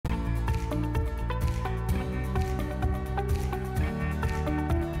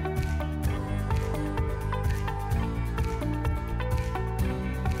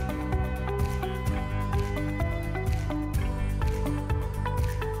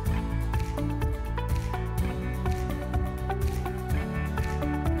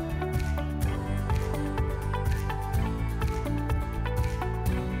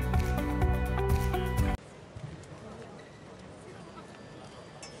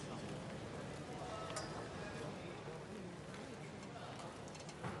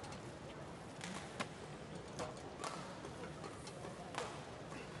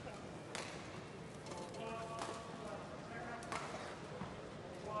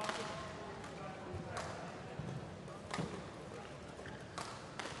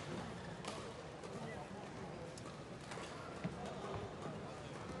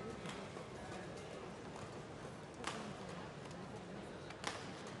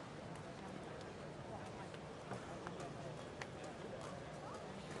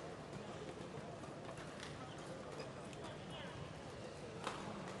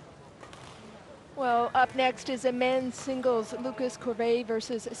Well, up next is a men's singles, Lucas CORVEE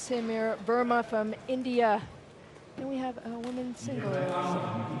versus VERMA from India. Then we have a women's singles,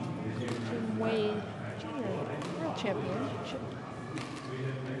 Junior World Championship.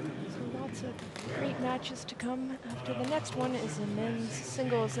 So lots of great matches to come. After the next one is the men's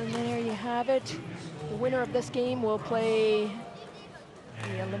singles, and there you have it. The winner of this game will play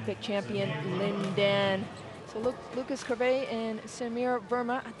the Olympic champion Lin Dan. So Lucas CORVEE and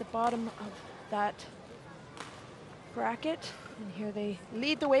VERMA at the bottom of that bracket. And here they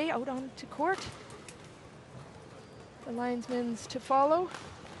lead the way out onto court. The linesmen's to follow.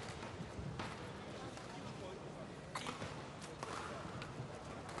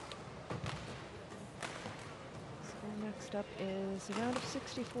 So next up is a round of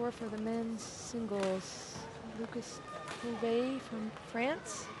 64 for the men's singles. Lucas CORVEE from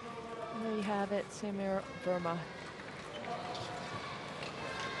France. And there you have it, VERMA.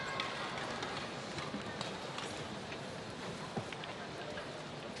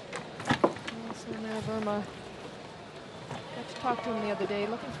 VERMA. Got to talk to him the other day.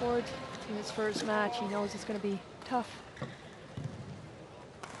 Looking forward to his first match. He knows it's going to be tough.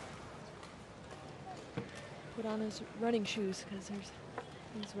 Put on his running shoes because there's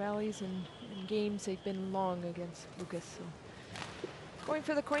these rallies and games, they've been long against Lucas. So. Going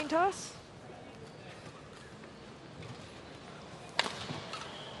for the coin toss.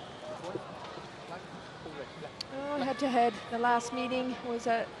 Oh, head to head. The last meeting was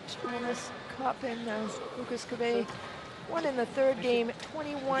at this Cup, and Lucas CORVEE won in the third game,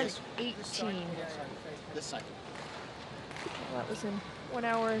 21-18. Well, that was in 1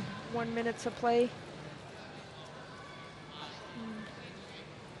 hour and 1 minute of play.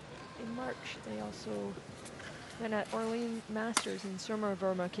 In March, they also went at Orleans Masters, and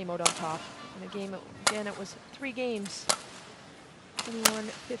VERMA came out on top. In a game, again, it was 3 games.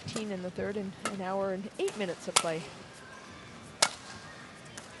 21-15 in the third, and 1 hour and 8 minutes of play.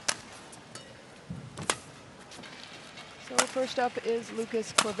 So first up is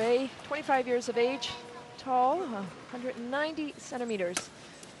Lucas CORVEE, 25 years of age, tall, 190 centimeters.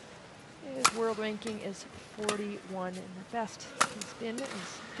 His world ranking is 41, and the best he's been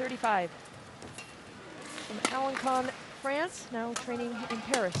is 35. From Alencon, France, now training in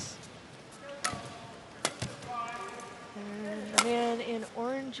Paris. And the man in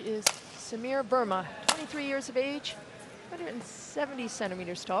orange is VERMA, 23 years of age, 170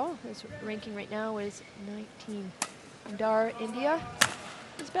 centimeters tall. His ranking right now is 19. Indar, India.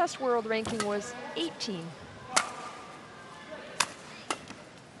 His best world ranking was 18.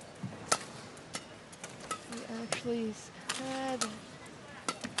 He actually had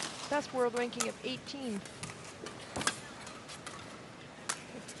best world ranking of 18.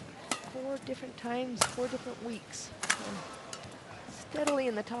 4 different times, 4 different weeks. Steadily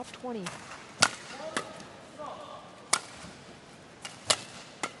in the top 20.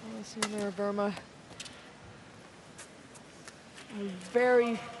 VERMA. A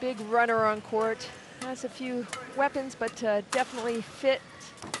very big runner on court. Has a few weapons, but definitely fit.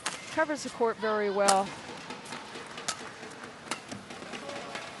 Covers the court very well.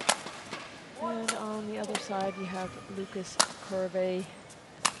 And on the other side, we have Lucas CORVEE.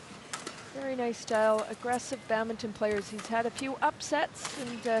 Very nice style, aggressive badminton players. He's had a few upsets,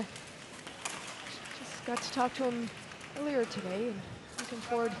 and just got to talk to him earlier today, and looking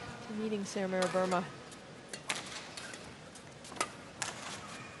forward to meeting VERMA.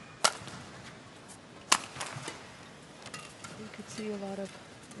 You could see a lot of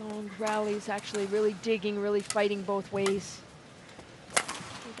long rallies, actually really digging, really fighting both ways.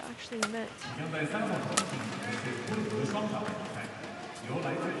 We've actually met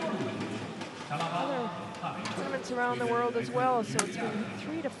other tournaments around the world as well, so it's been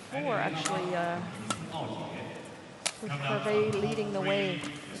 3 to 4 actually with CORVEE leading the way.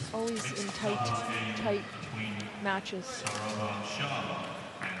 It's always in tight matches.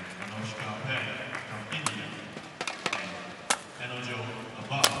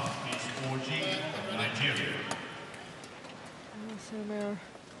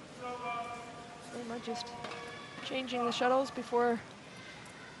 VERMA just changing the shuttles before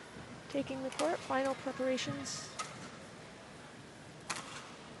taking the court. Final preparations.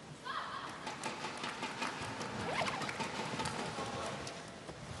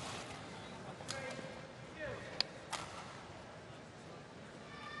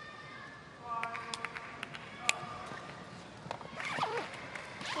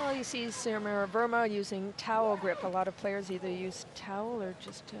 Well, you see VERMA using towel grip. A lot of players either use towel or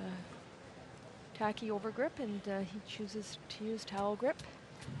just tacky over grip, and he chooses to use towel grip.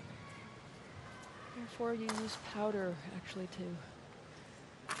 Therefore, you use powder actually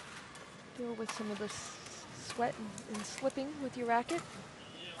to Deal with some of the sweat and slipping with your racket.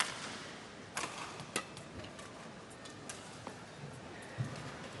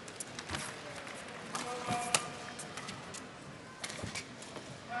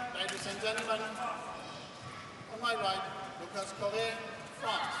 Ladies and gentlemen, on my right, CORVEE,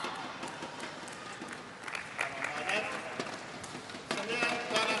 France. On my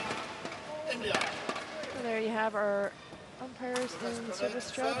left, India. So there you have our umpires and service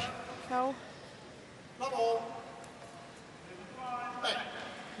judge. How?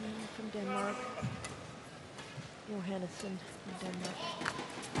 From Denmark. Johannesson from Denmark.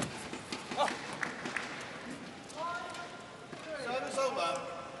 Service over.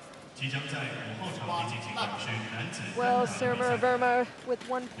 Well, VERMA with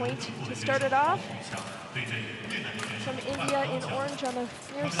 1 point to start it off. From India in orange on the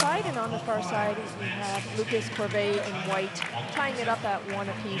near side, and on the far side we have Lucas, CORVEE, and white, tying it up at 1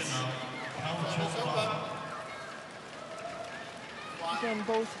 apiece. Again,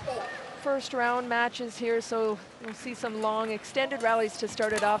 both first round matches here, so we'll see some long extended rallies to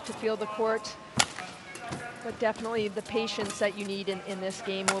start it off to feel the court. But definitely the patience that you need in this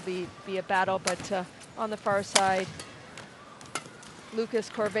game will be a battle. But on the far side, Lucas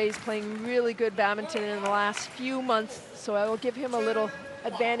CORVEE is playing really good badminton in the last few months, so I will give him a little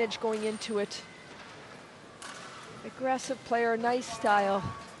advantage going into it. Aggressive player, nice style.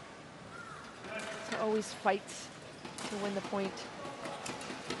 So always fights to win the point.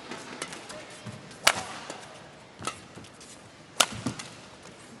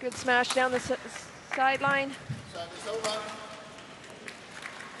 Good smash down the sideline. Service over.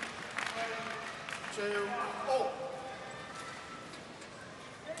 2-0.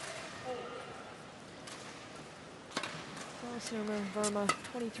 VERMA,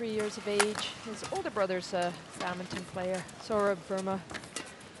 23 years of age. His older brother's a badminton player, VERMA.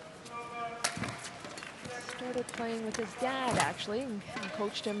 Started playing with his dad, actually, and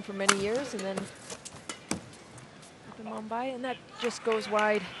coached him for many years, and then up in Mumbai, and that just goes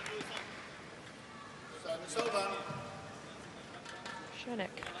wide. Service over.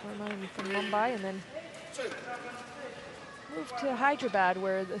 Shenik, VERMA from Mumbai, and then moved to Hyderabad,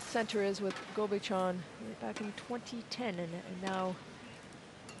 where the center is with Gobichan back in 2010, and now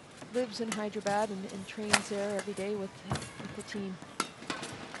lives in Hyderabad and trains there every day with the team.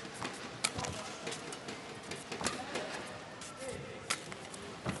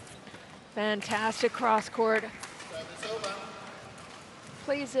 Fantastic cross court.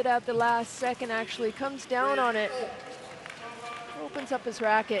 Plays it at the last second, actually. Comes down on it. Opens up his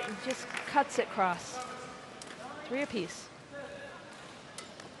racket and just cuts it cross. 3 apiece.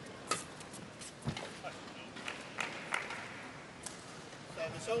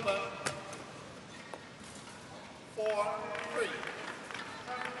 Service over. 4-3.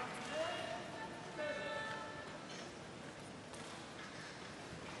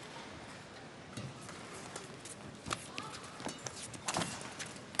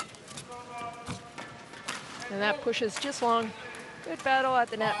 And that pushes just long. Good battle at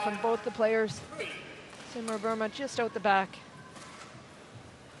the net from both the players. VERMA just out the back.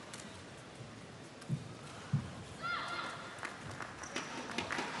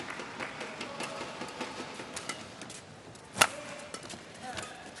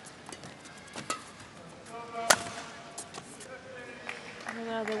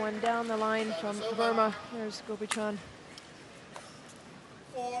 Another one down the line from VERMA. There's Gobichan.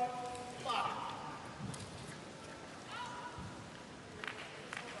 4-5.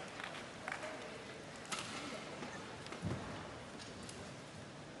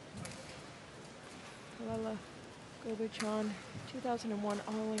 Gobichan, 2001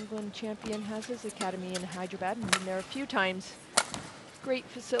 All-England champion, has his academy in Hyderabad and been there a few times. Great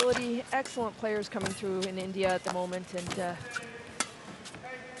facility, excellent players coming through in India at the moment, and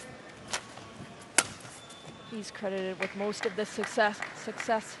he's credited with most of the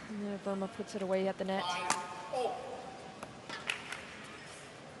success, and VERMA puts it away at the net.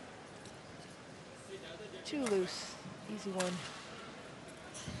 Too loose, easy one.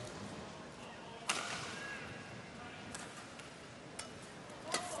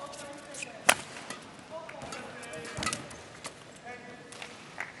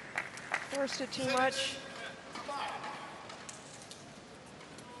 Forced it too much.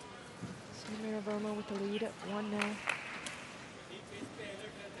 VERMA with the lead at 1 now.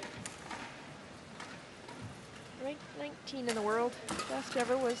 Ranked 19 in the world. Best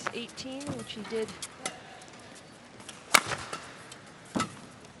ever was 18, which he did.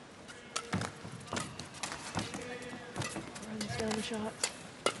 Runs down the shots.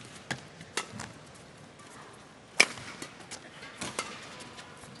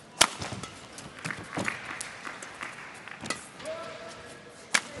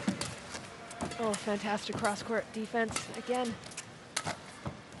 Oh, fantastic cross-court defense again.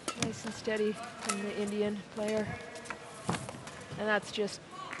 Nice and steady from the Indian player. And that's just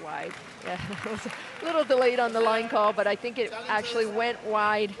wide. Yeah, it was a little delayed on the line call, but I think it actually went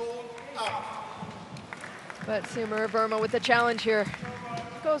wide. But Sumer VERMA with the challenge here.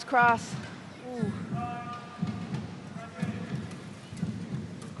 Goes cross. Ooh.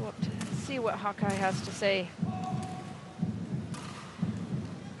 Go up to see what Hawkeye has to say.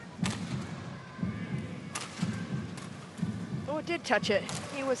 Oh, it did touch it.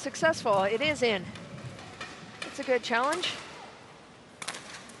 He was successful. It is in. It's a good challenge.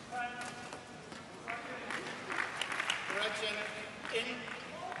 Correction in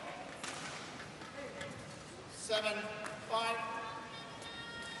 7-5.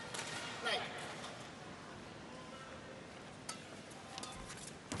 Play.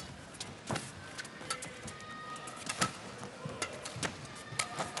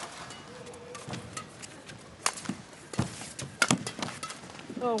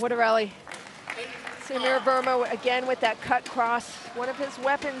 Oh, what a rally. Sumer VERMA again with that cut cross. One of his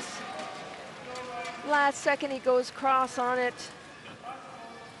weapons. Last second he goes cross on it.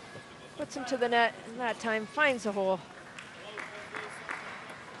 Puts him to the net, and that time finds a hole.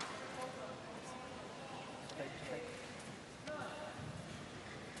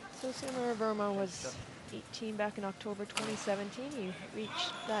 So Sumer VERMA was 18 back in October 2017. He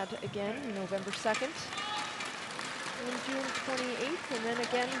reached that again November 2nd. In June 28th, and then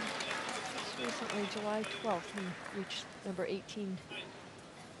again just recently, July 12th, he reached number 18.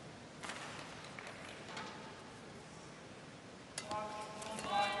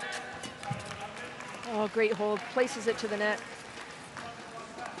 Oh, great hold, places it to the net.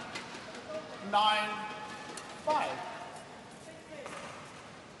 9-5.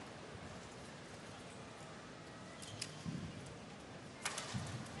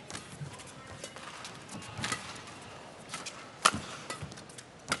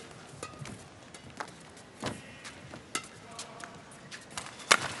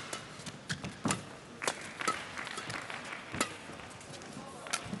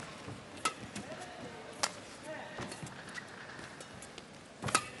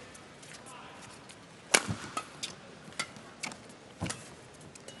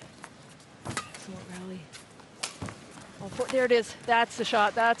 Rally. Oh, there it is. That's the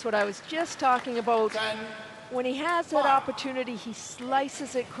shot. That's what I was just talking about. 10. When he has that opportunity, he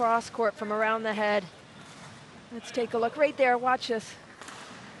slices it cross court from around the head. Let's take a look right there. Watch this.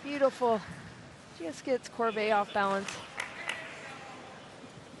 Beautiful. Just gets CORVEE off balance.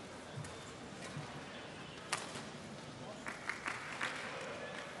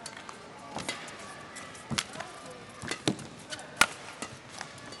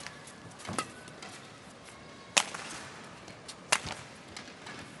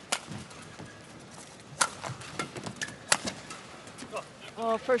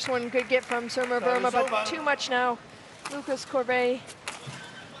 Oh, first one good get from Sumer VERMA, but too much now. Lucas CORVEE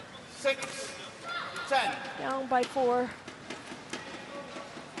 6-10. down by 4.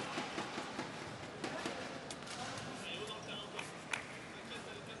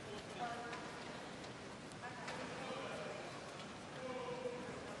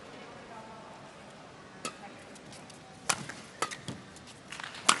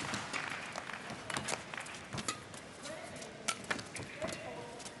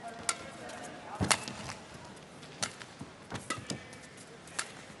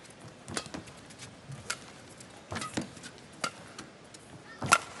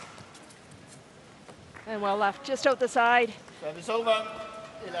 And well left, just out the side. Service over.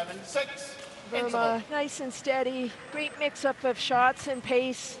 11-6. VERMA, nice and steady. Great mix-up of shots and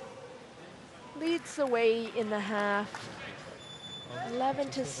pace. Leads the way in the half.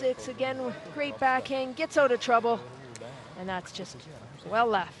 11-6, again, great backhand, gets out of trouble. And that's just well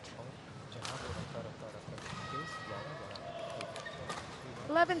left.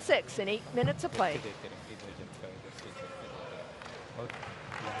 11-6 in 8 minutes of play.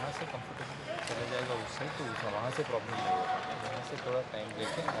 यहाँ से comfortable चला जाएगा उससे तो वहाँ से problem नहीं होगा यहाँ से थोड़ा टाइम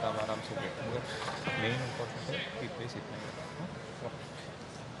लेके आराम से बैठो मगर मेन इम्पोर्टेंट है कि पेस इतना ही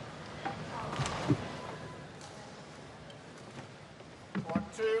Court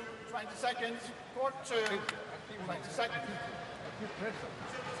 2, 20 seconds. Court 2, 20 seconds.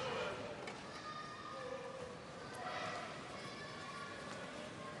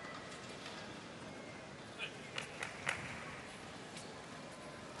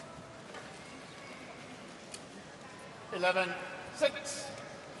 11-6.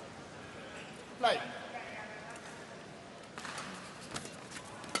 Play.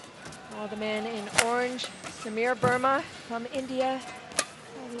 Well, the man in orange, Sumer VERMA from India.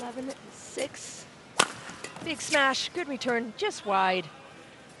 11-6. Big smash, good return, just wide.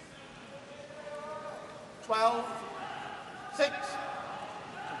 12-6.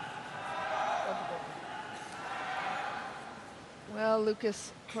 Well,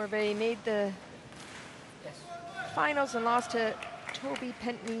 Lucas CORVEE made the finals and lost to Toby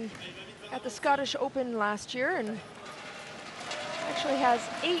Pentney at the Scottish Open last year, and actually has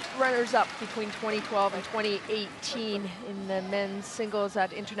 8 runners-up between 2012 and 2018 in the men's singles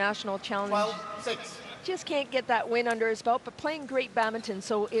at International Challenge. 12-6. Just can't get that win under his belt, but playing great badminton,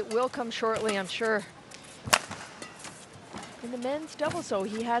 so it will come shortly, I'm sure. In the men's doubles, though,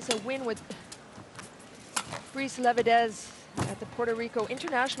 he has a win with Brice Levedez at the Puerto Rico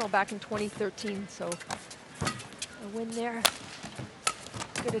International back in 2013, so a win there.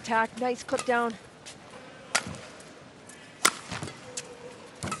 Good attack, nice clip down.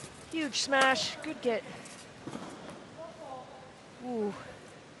 Huge smash, good get. Ooh.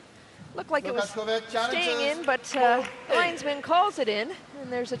 Looked like it was staying in, but the linesman calls it in.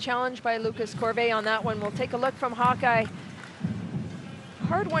 And there's a challenge by Lucas CORVEE on that one. We'll take a look from Hawkeye.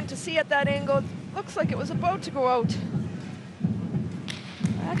 Hard one to see at that angle. Looks like it was about to go out.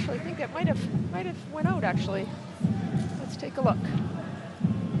 I actually think it might have went out, actually. Let's take a look.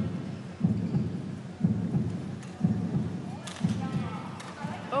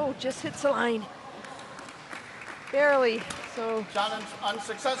 Oh, just hits the line. Barely, so. Challenge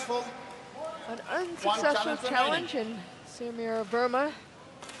unsuccessful. An unsuccessful challenge, and Samir VERMA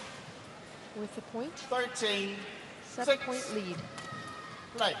with the point. 13. 7-point lead.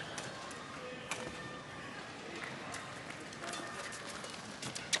 Play.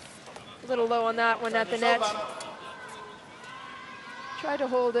 A little low on that one at the net. Try to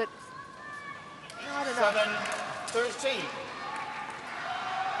hold it. Not enough. 7-13.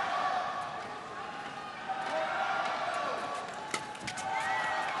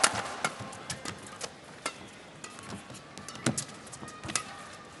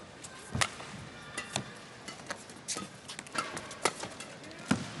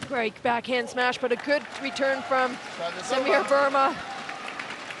 Great backhand smash, but a good return from Samir VERMA.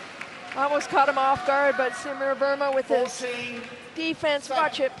 Almost caught him off guard, but Samir VERMA with his defense,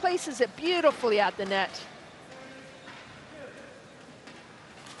 watch it, places it beautifully at the net.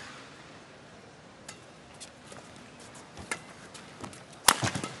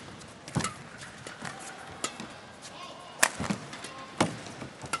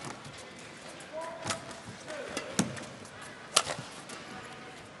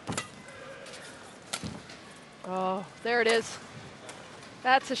 Oh, there it is.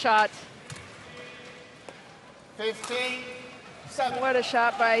 That's a shot. 15-7. What a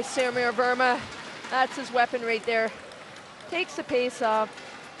shot by Samir VERMA. That's his weapon right there. Takes the pace off.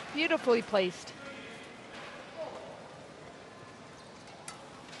 Beautifully placed.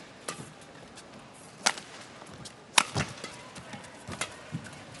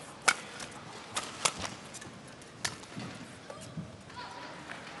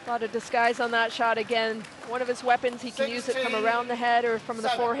 A lot of disguise on that shot again. One of his weapons, he can use it from around the head or from the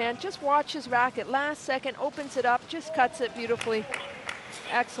forehand. Just watch his racket. Last second, opens it up, just cuts it beautifully.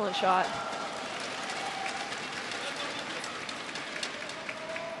 Excellent shot.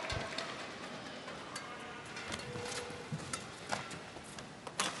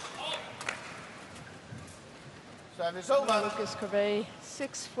 Service over. Lucas CORVEE,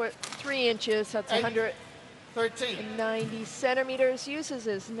 6'3". That's 190 centimeters. Uses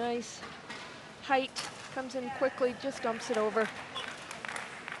his nice height. Comes in quickly, just dumps it over.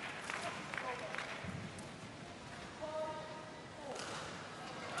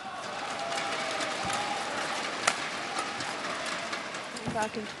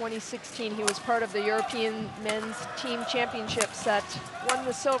 Back in 2016, he was part of the European Men's Team Championships that won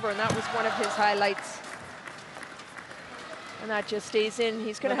the silver, and that was one of his highlights. And that just stays in.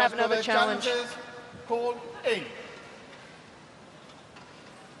 He's going to have another challenge. Called in.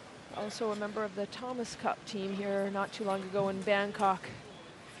 Also a member of the Thomas Cup team here not too long ago in Bangkok,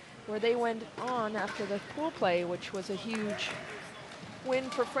 where they went on after the pool play, which was a huge win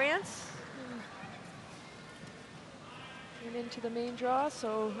for France. And into the main draw,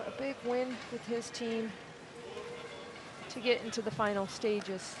 so a big win with his team to get into the final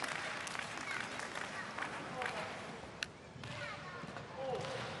stages.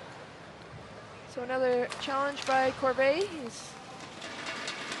 So another challenge by CORVEE. He's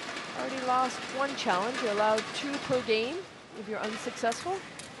already lost one challenge. You're allowed 2 per game if you're unsuccessful.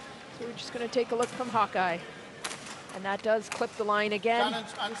 So we're just going to take a look from Hawkeye. And that does clip the line again.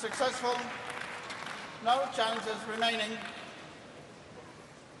 Challenge unsuccessful. No challenges remaining.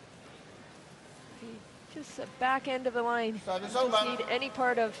 Just the back end of the line. Service Just over. need any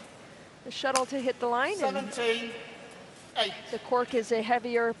part of the shuttle to hit the line. 17, 8. The cork is a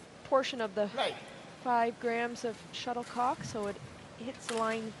heavier portion of the Play. 5 grams of shuttlecock, so it hits the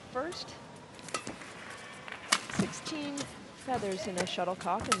line first. 16 feathers in a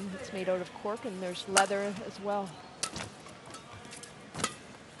shuttlecock, and it's made out of cork, and there's leather as well.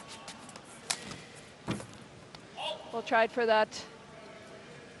 Well tried for that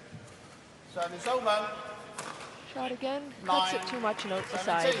Service over. shot again. Cuts it too much and out the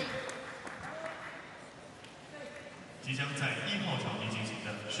side. 17. 即将在1号场地进行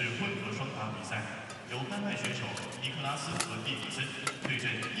的是混合双打比赛，由丹麦选手尼克拉斯和蒂比森对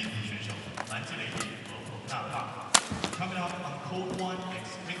阵印度选手兰基雷蒂和冯纳帕。Coming up on Court 1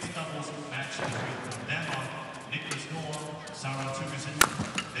 mixed doubles match between Denmark, Nicholas Noor, Sarah Tugerson.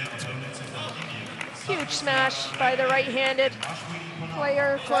 Their opponents are from India. Huge smash by the right-handed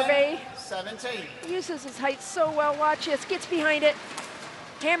player, CORVEE. 17. Uses his height so well. Watch this, gets behind it,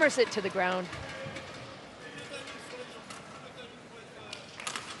 hammers it to the ground.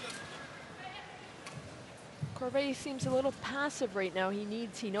 CORVEE seems a little passive right now. He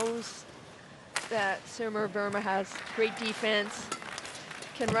knows that VERMA has great defense,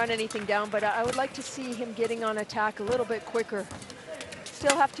 can run anything down, but I would like to see him getting on attack a little bit quicker.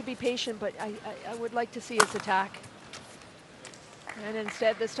 Still have to be patient, but I would like to see his attack. And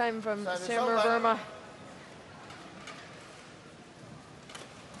instead, this time from VERMA.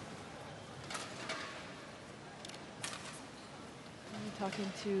 I'm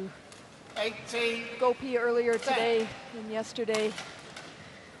talking to 18. Gopi earlier today and yesterday,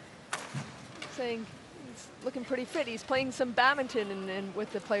 saying he's looking pretty fit. He's playing some badminton and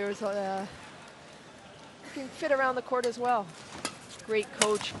with the players looking fit around the court as well. Great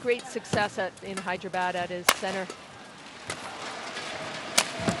coach, great success in Hyderabad at his center.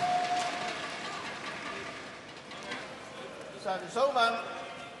 Service over.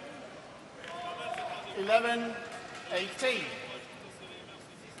 11, 18.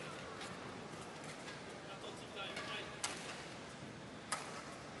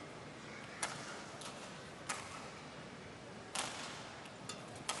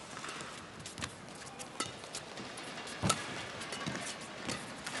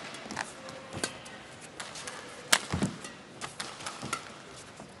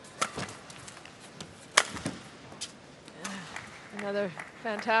 Another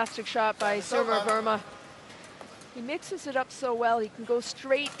fantastic shot by VERMA. He mixes it up so well. He can go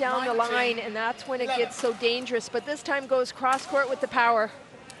straight down the line, and that's when it gets so dangerous. But this time goes cross court with the power.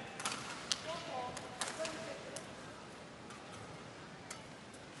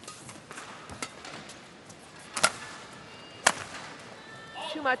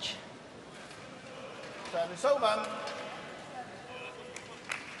 Too much. Service over.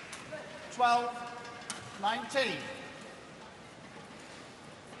 12, 19.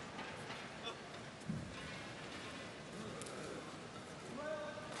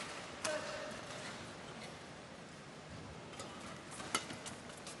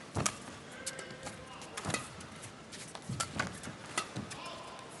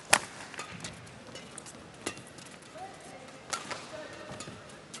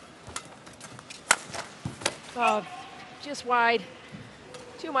 Oh, just wide.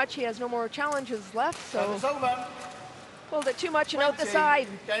 Too much. He has no more challenges left, so pulled it too much and out the side.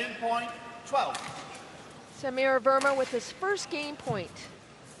 Game point 12. VERMA with his first game point.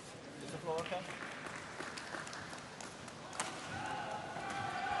 Is the floor okay?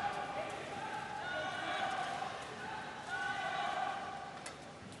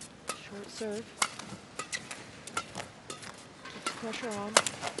 Short serve. Puts pressure on.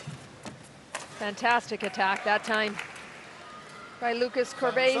 Fantastic attack that time by Lucas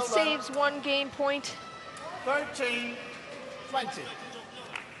CORVEE. Saves 1 game point. 13, 20.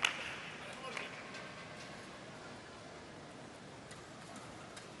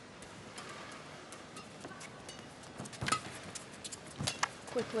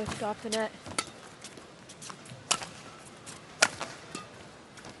 Quick lift off the net.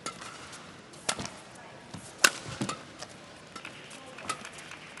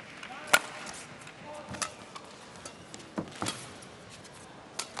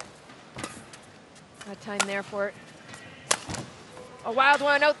 Time there for it. A wild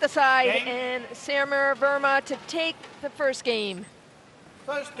one out the side, and VERMA to take the first game.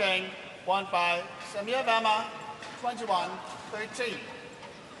 First game won by VERMA, 21-13.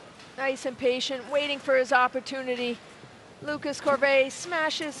 Nice and patient, waiting for his opportunity. Lucas CORVEE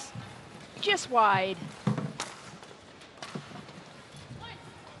smashes just wide.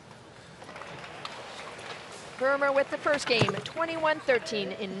 VERMA with the first game,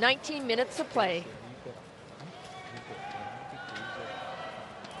 21-13 in 19 minutes of play.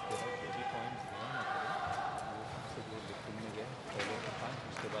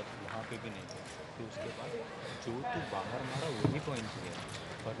 पे भी नहीं गया। तो उसके बाद जो तू बाहर मारा वही पॉइंट गया,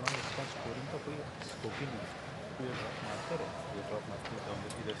 वरना उसका स्कोरिंग का कोई स्कोप ही नहीं है। तो ये ड्रॉप मारते रहे, ये ड्रॉप मारते रहे,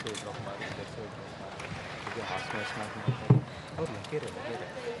 इधर से ड्रॉप मार, इधर से ड्रॉप मार, क्योंकि हाथ में स्मार्ट मारता रहे और लगे रहे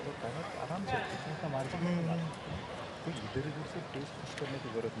तो पहले आराम से इतना मार्जिन में मार। कोई इधर से पेस पुश करने की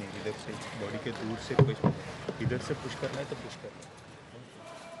ज़रूरत नहीं, इधर से बॉडी के दूर से पुश, इधर से पुश करना है तो पुश करना है।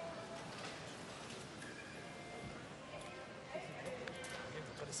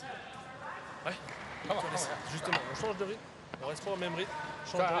 Ouais, justement, on change de rythme, on reste pas au même rythme,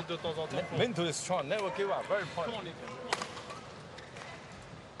 change de rythme de temps en temps. Mental is strong, never give up, very important.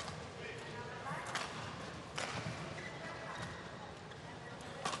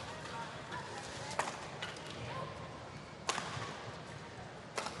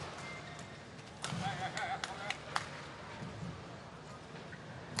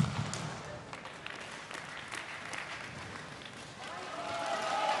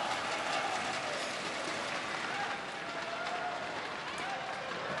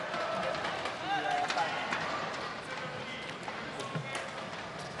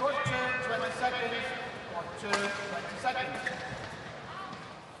 Court 2, 20 seconds. Court 2, 20 seconds.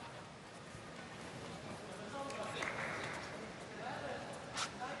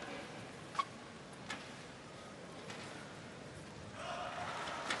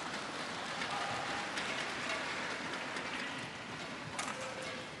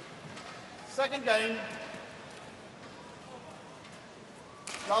 Second game.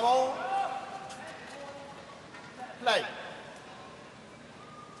 Double. Play.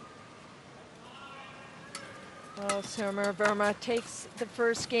 Well, VERMA takes the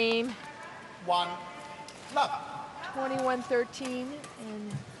first game, 1, love. 21-13,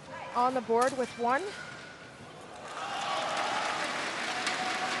 and on the board with one.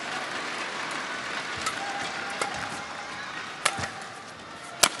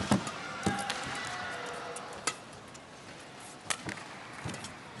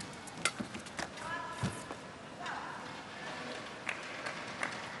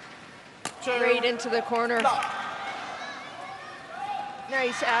 Straight into the corner.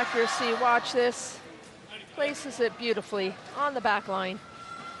 Nice accuracy, watch this. Places it beautifully on the back line.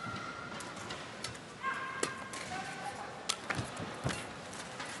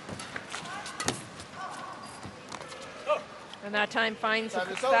 And that time finds the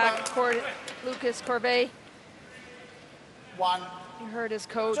back court, Lucas CORVEE. 1, You heard his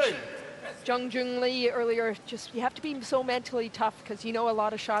coach, 2. Jung Lee earlier, just you have to be so mentally tough because you know a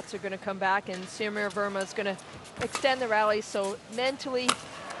lot of shots are going to come back and VERMA is going to extend the rally. So mentally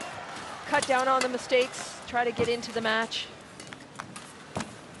cut down on the mistakes, try to get into the match. I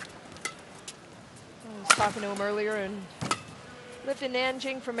was talking to him earlier and lived in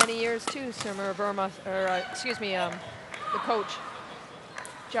Nanjing for many years too, VERMA, or the coach,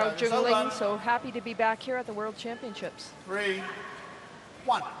 Zhao Jungling. So happy to be back here at the World Championships. 3,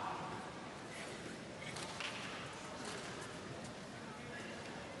 1.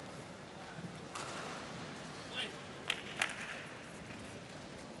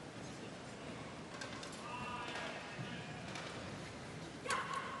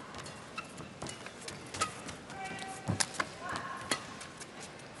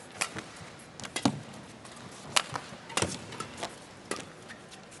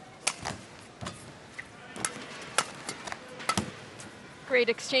 Great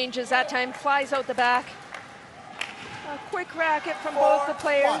exchanges, that time flies out the back. A quick racket from both the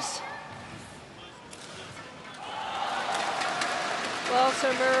players. Well,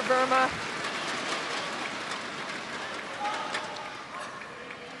 VERMA,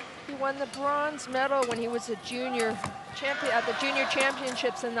 he won the bronze medal when he was a junior champion at the junior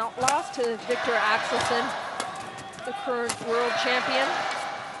championships and lost to Victor Axelsen, the current world champion.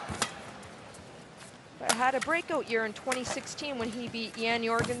 But had a breakout year in 2016 when he beat Jan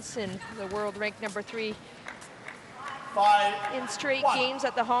Jorgensen, the world ranked #3, 5, in straight games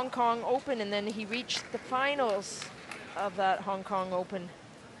at the Hong Kong Open, and then he reached the finals of that Hong Kong Open.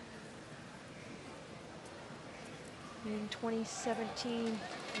 In 2017,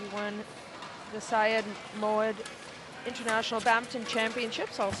 he won the Syed Mohd International Badminton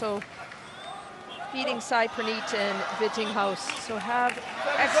Championships, also beating Sai Praneeth and Vittinghouse. So have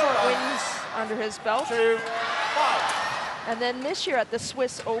excellent wins under his belt. 2, 5. And then this year at the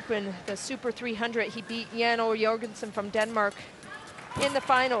Swiss Open, the Super 300, he beat Jan Jorgensen from Denmark in the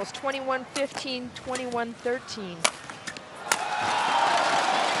finals, 21-15, 21-13.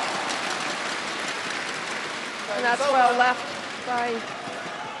 And that's well left by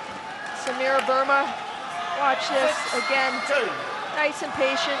VERMA. Watch this again, 2. nice and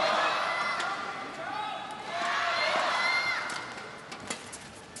patient.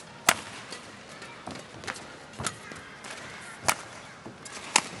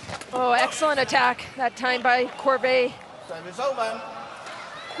 Oh, excellent attack that time by CORVEE. Service over.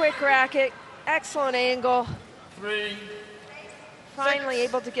 Quick racket, excellent angle. 3. Finally 6.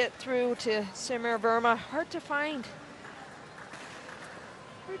 able to get through to Samir Verma. Hard to find.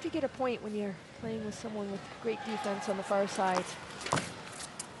 Hard to get a point when you're playing with someone with great defense on the far side.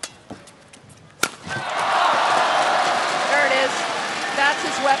 There it is. That's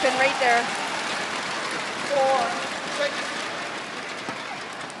his weapon right there. 4. 6.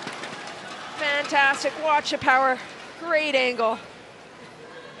 Fantastic. Watch the power. Great angle.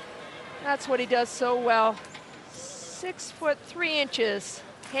 That's what he does so well. 6'3".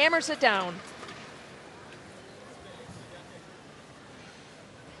 Hammers it down.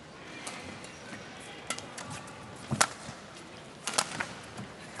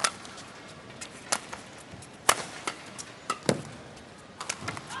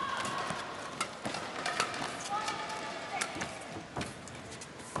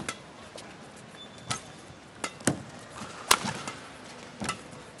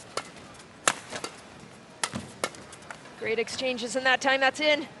 Great exchanges in that time. That's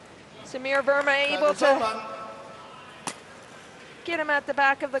in. Samir Verma able to get him at the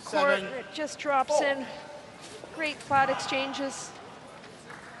back of the court. 7. It just drops in. Great flat exchanges.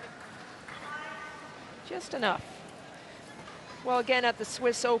 Just enough. Well, again, at the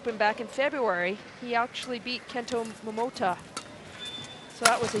Swiss Open back in February, he actually beat Kento Momota. So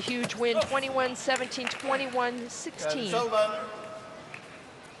that was a huge win, 21-17, 21-16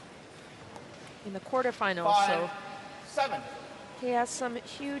 in the quarterfinals. 5. So 7. he has some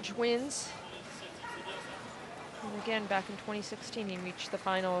huge wins. And again, back in 2016, he reached the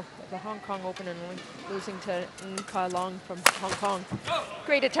final of the Hong Kong Open and losing to Ng Kai Long from Hong Kong.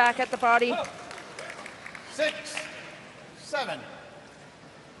 Great attack at the body. 6. 7.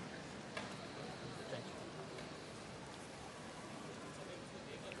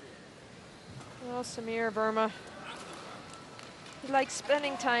 Well, Samir Verma, he likes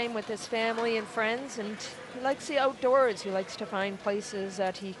spending time with his family and friends, and he likes the outdoors. He likes to find places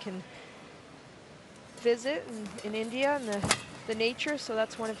that he can visit in India and the nature, so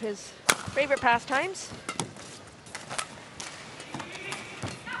that's one of his favorite pastimes.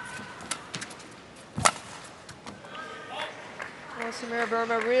 Well, Samir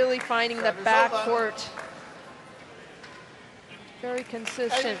Verma really finding the backcourt. Very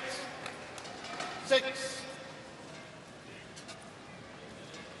consistent. 8. 6.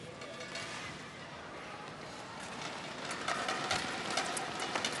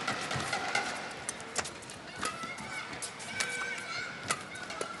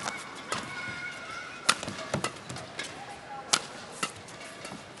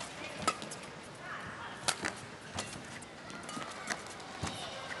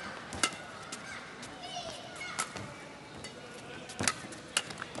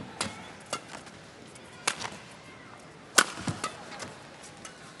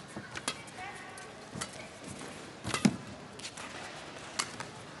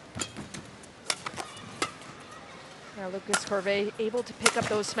 Now Lucas CORVEE able to pick up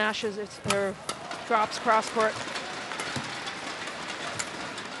those smashes, or drops cross court.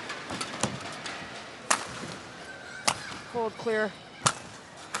 Cold clear.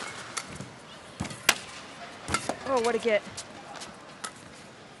 Oh, what a get.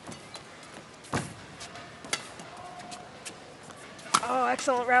 Oh,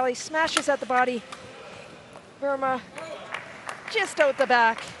 excellent rally. Smashes at the body. Verma just out the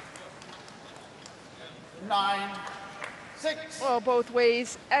back. 9. 6. Oh, both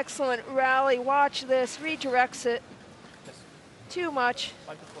ways. Excellent rally. Watch this. Redirects it. Too much.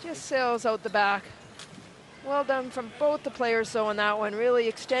 Just sails out the back. Well done from both the players, though, on that one. Really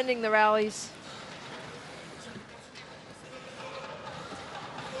extending the rallies.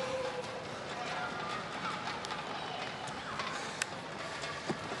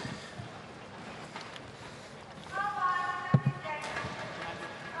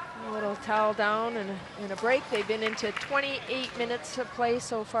 A little towel down and a break. They've been into 28 minutes of play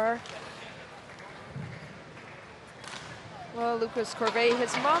so far. Well, Lucas CORVEE,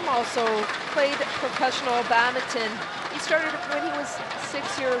 his mom also played professional badminton. He started when he was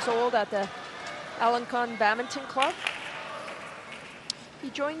 6 years old at the Alencon Badminton Club. He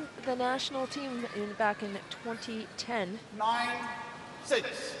joined the national team back in 2010. 9.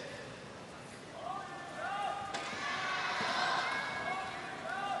 6.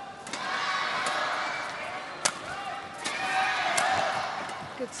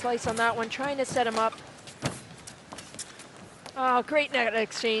 Good slice on that one, trying to set him up. Oh, great net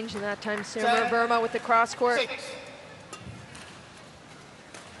exchange in that time. Samir Verma with the cross court. 6.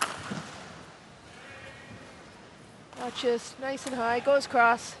 Watch this, nice and high, goes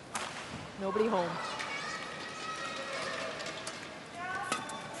cross. Nobody home.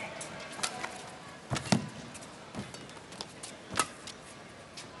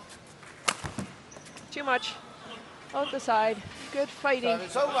 Too much. Out the side. Good fighting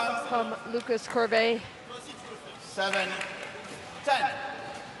from Lucas CORVEE. 7-10.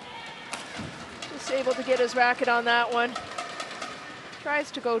 Just able to get his racket on that one.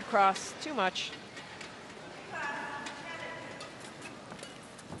 Tries to go across. Too much.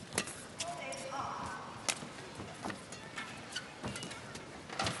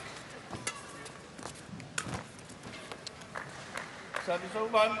 Service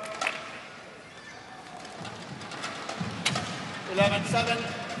over. 11-7.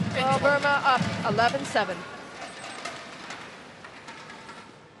 Well, VERMA up 11-7.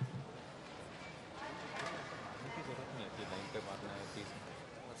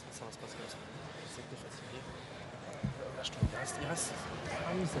 Ça va se passer comme ça. Je sais que t'es fatigué. Lâche-toi, il reste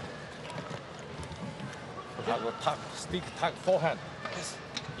 1 minute. Have a tug, stick, tug, forehand. Yes.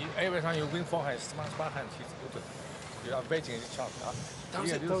 Every time you win forehand, smash backhand, it's good. You are waiting in chance. T'as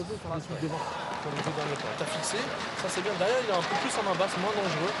osé faire des trucs devant, comme on dit dans le temps. T'as fixé, ça c'est bien. Derrière, il est un peu plus en main basse, moins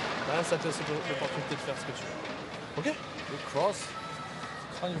dangereux. Derrière, ça te laisse l'opportunité de faire ce que tu veux. Ok? You cross,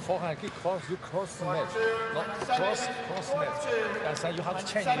 when you forehand, kick cross, you cross the net. Not cross net. And then you have to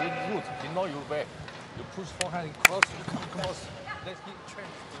change your route. You know your way. You push forehand, cross, you come cross. Let's get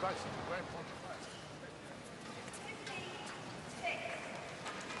change direction. Very important.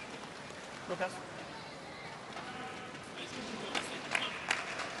 Lucas.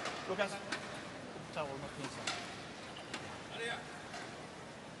 Lucas. Towel, not inside.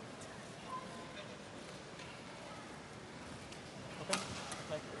 Okay.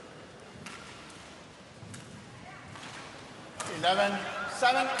 Thank you.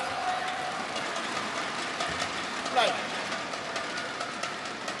 11-7. Play.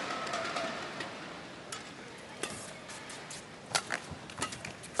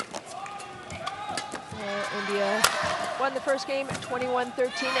 India won the first game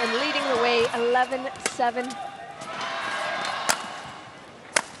 21-13 and leading the way 11-7.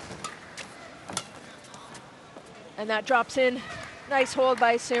 And that drops in. Nice hold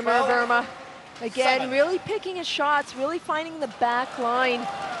by VERMA. Again, really picking his shots, really finding the back line.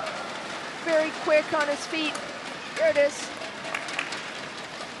 Very quick on his feet. There it is.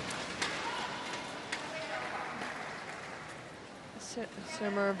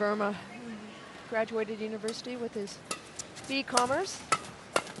 VERMA graduated university with his B Commerce.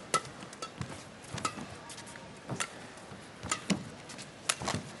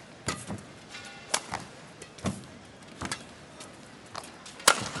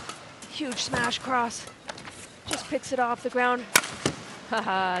 Huge smash cross. Just picks it off the ground.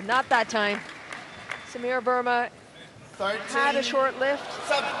 Haha, not that time. VERMA had a short lift.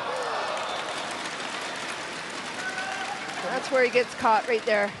 7. That's where he gets caught right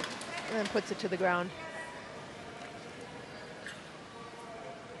there and then puts it to the ground.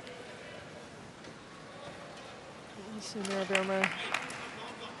 VERMA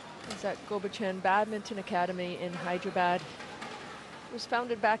is at Gobachan Badminton Academy in Hyderabad. It was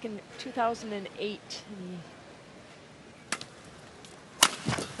founded back in 2008.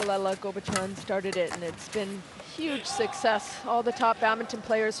 Palela Gobachan started it, and it's been huge success. All the top badminton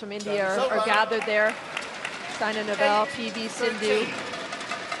players from India are gathered there. Saina Nehwal, PV Sindhu,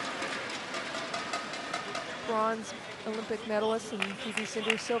 bronze Olympic medalist, and PV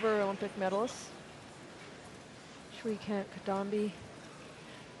Sindhu, silver Olympic medalist. Shrikant Kadambi.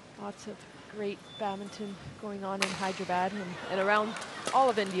 Lots of great badminton going on in Hyderabad and around all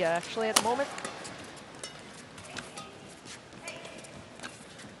of India, actually, at the moment.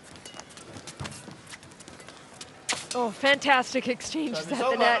 Oh, fantastic exchanges at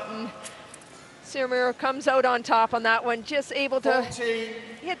the net. And Sirmir comes out on top on that one, just able to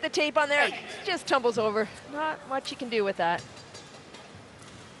hit the tape on there. Just tumbles over. Not much you can do with that.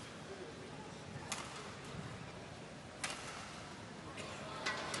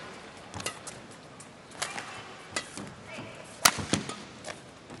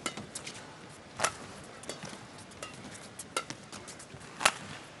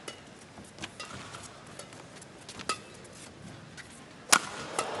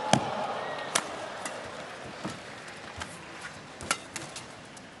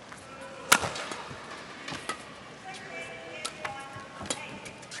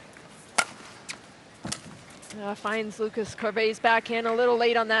 Finds Lucas CORVEE's backhand a little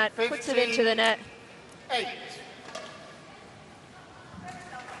late on that, puts it into the net. 8.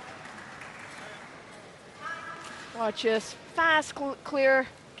 Watch this, fast, clear,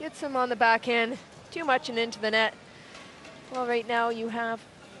 gets him on the backhand, too much and into the net. Well, right now you have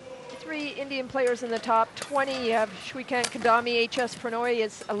 3 Indian players in the top 20. You have Shwikant Kandami, HS Pranoy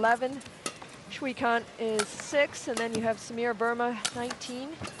is 11. Shwikant is 6, and then you have Samir Verma, 19.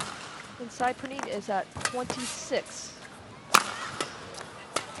 And Sai Praneeth is at 26.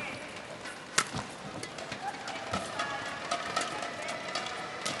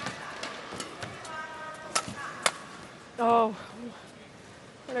 Oh,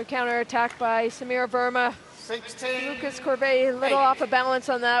 what a counterattack by Samir Verma. 16. Lucas CORVEE a little off of balance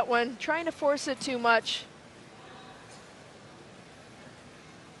on that one, trying to force it too much.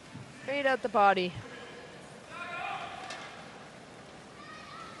 Straight out the body.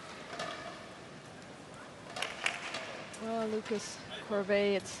 Well, Lucas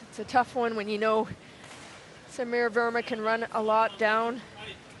CORVEE, it's a tough one when you know Samir Verma can run a lot down.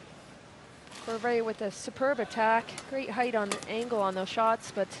 CORVEE with a superb attack, great height on the angle on those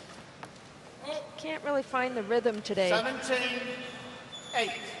shots, but can't really find the rhythm today.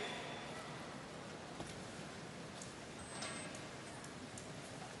 17-8.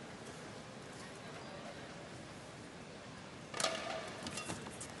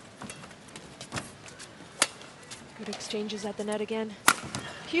 Good exchanges at the net again.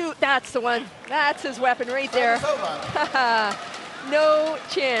 Cute, that's the one. That's his weapon right there. No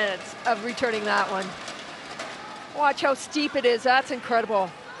chance of returning that one. Watch how steep it is, that's incredible.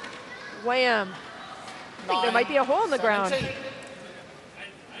 Wham. I think there might be a hole in the ground.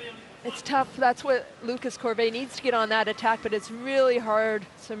 It's tough, that's what Lucas CORVEE needs to get on that attack, but it's really hard.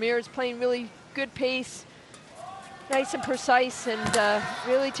 Samir's playing really good pace, nice and precise, and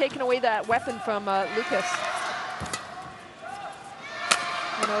really taking away that weapon from Lucas.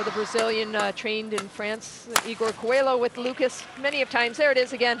 You know, the Brazilian trained in France, Igor Coelho with Lucas many of times. There it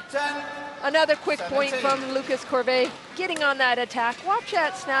is again. 10, Another quick 17. point from Lucas CORVEE, getting on that attack. Watch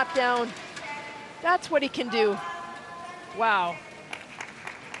that snap down. That's what he can do. Wow.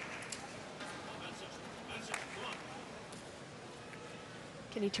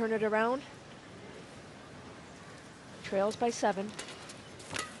 Can he turn it around? Trails by 7.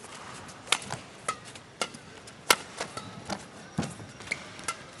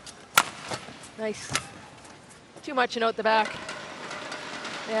 Nice. Too much and out the back.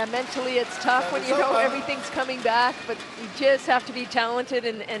 Yeah, mentally it's tough when you know everything's coming back, but you just have to be talented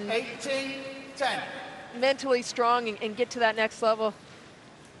and 18-10. mentally strong and get to that next level.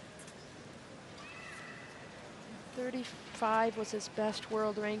 35 was his best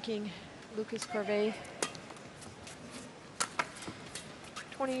world ranking, Lucas CORVEE.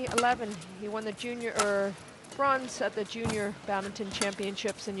 2011, he won the junior or bronze at the Junior Badminton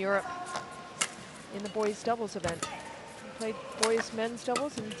Championships in Europe in the boys doubles event. He played boys men's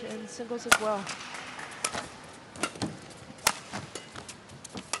doubles and singles as well.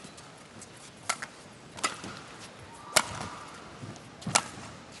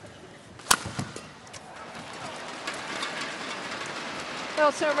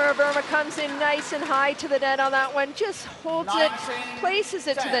 Well, Samir Verma comes in nice and high to the net on that one, just holds it, places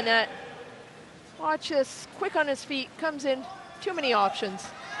it to the net. Watch this, quick on his feet, comes in, too many options.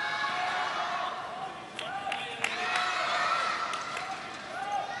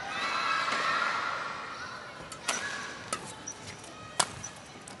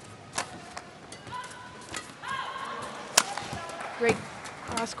 Great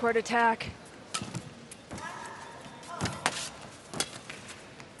cross-court attack.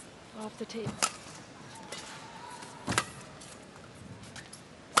 Off the tape.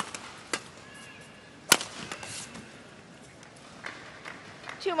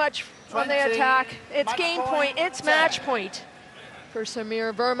 Too much on the attack. It's game point, it's match point for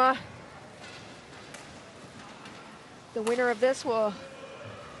Samir Verma. The winner of this will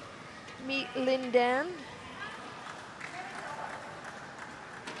meet Lindan.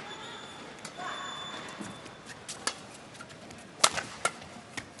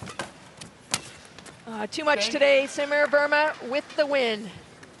 Too much today, Samir Verma with the win.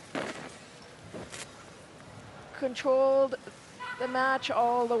 Controlled the match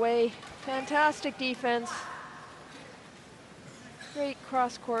all the way. Fantastic defense. Great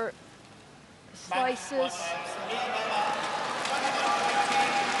cross-court slices.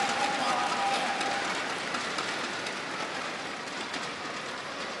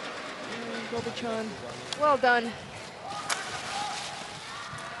 Gobichan, well done.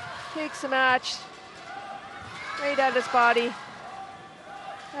 Takes the match right at his body.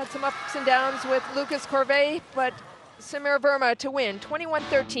 Had some ups and downs with Lucas CORVEE, but Samir Verma to win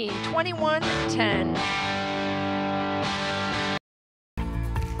 21-13, 21-10.